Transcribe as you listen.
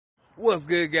What's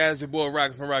good, guys? Your boy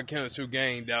Rocky from Rocky County True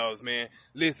Gang Dogs, man.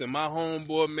 Listen, my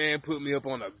homeboy, man, put me up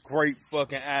on a great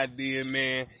fucking idea,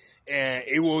 man. And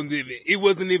it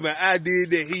wasn't even an idea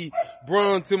that he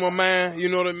brought to my mind, you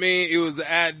know what I mean? It was an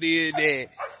idea that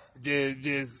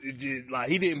just like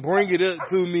he didn't bring it up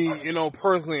to me, you know,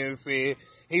 personally and said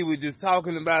he was just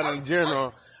talking about in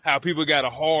general how people got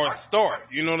a hard start,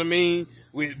 you know what I mean,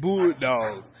 with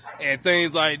bulldogs and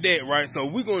things like that, right? So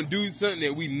we're gonna do something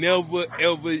that we never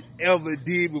ever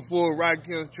did before, Rocky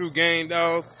County True Gang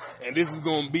Dogs, and this is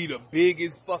gonna be the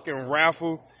biggest fucking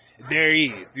raffle there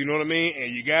is, you know what I mean?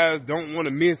 And you guys don't want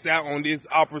to miss out on this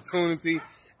opportunity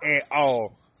at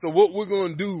all. So what we're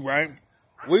gonna do, right?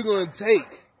 We're gonna take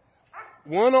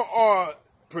one of our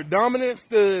predominant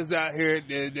studs out here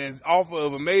that's off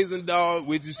of Amazing Dog,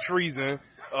 which is Treason,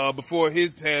 before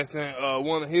his passing,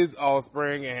 one of his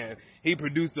offspring, and he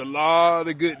produced a lot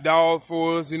of good dogs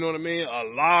for us, you know what I mean? A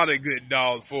lot of good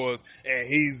dogs for us, and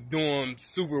he's doing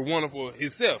super wonderful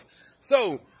himself.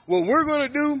 So, what we're gonna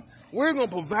do, we're gonna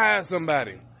provide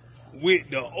somebody with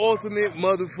the ultimate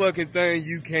motherfucking thing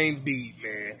you can't beat,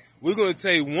 man. We're gonna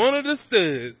take one of the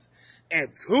studs and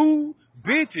two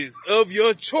bitches of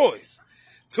your choice.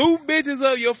 Two bitches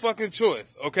of your fucking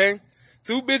choice, okay?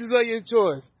 Two bitches of your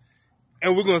choice.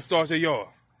 And we're gonna start your yard.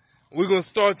 We're gonna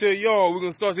start your yard. We're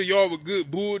gonna start your yard with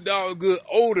good bulldogs, good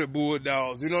older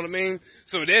bulldogs, you know what I mean?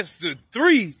 So that's the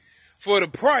three for the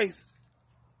price,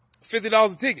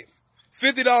 $50 a ticket.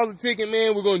 $50 a ticket,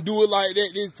 man. We're gonna do it like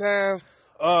that this time.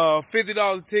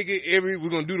 $50 a ticket we're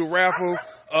gonna do the raffle.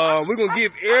 We're gonna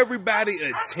give everybody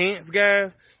a chance,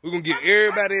 guys. We're gonna give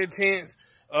everybody a chance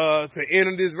to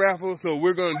enter this raffle. So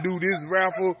we're gonna do this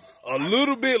raffle a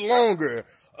little bit longer.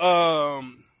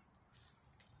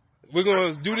 We're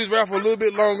gonna do this raffle a little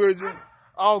bit longer.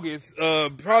 August,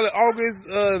 probably August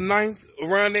 9th,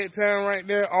 around that time right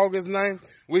there, August 9th,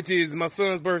 which is my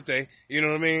son's birthday, you know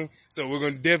what I mean? So we're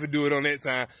gonna definitely do it on that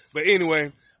time. But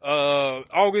anyway,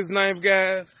 August 9th,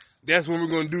 guys, that's when we're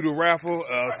gonna do the raffle,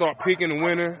 start picking the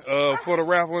winner, for the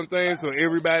raffle and things, so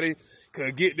everybody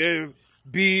could get their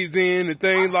bids in and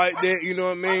things like that, you know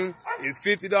what I mean? It's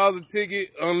 $50 a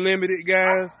ticket, unlimited,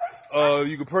 guys.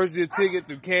 You can purchase your ticket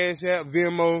through Cash App,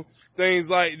 Venmo, things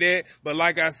like that. But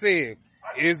like I said,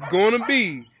 it's gonna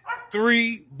be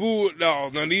 3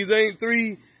 bulldogs. Now these ain't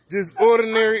 3 just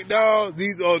ordinary dogs.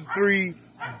 These are 3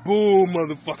 bull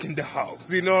motherfucking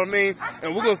dogs. You know what I mean?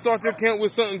 And we're gonna start your camp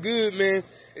with something good, man.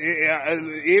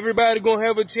 Everybody gonna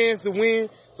have a chance to win.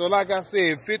 So like I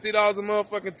said, $50 a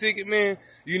motherfucking ticket, man.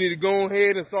 You need to go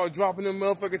ahead and start dropping them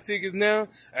motherfucking tickets now.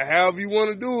 Or however you want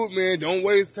to do it, man. Don't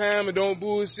waste time and don't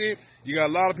bullshit. You got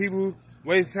a lot of people who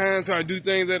waste time trying to do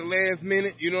things at the last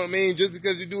minute. You know what I mean? Just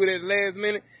because you do it at the last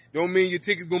minute, don't mean your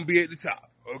ticket's gonna be at the top.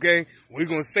 Okay? We're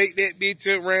gonna shake that bitch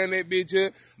up, round that bitch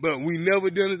up. But we never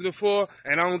done this before,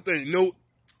 and I don't think no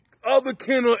other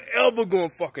kennel ever gonna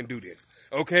fucking do this.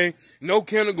 Okay? No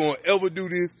kennel gonna ever do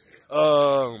this.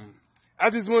 I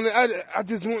just want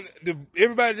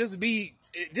everybody just to be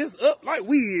just up like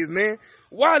we is, man.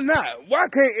 Why not? Why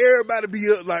can't everybody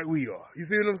be up like we are? You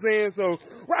see what I'm saying? So,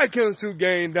 Rocky County True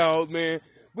Gang Dogs, man.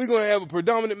 We're gonna have a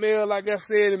predominant male, like I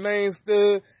said, the main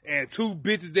stud, and 2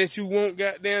 bitches that you want,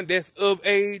 goddamn, that's of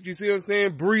age. You see what I'm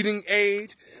saying? Breeding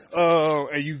age.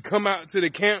 And you come out to the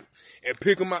camp and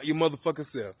pick them out your motherfucking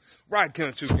self. Rocky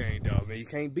County True Gang Dogs, man. You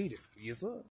can't beat it. Yes, sir.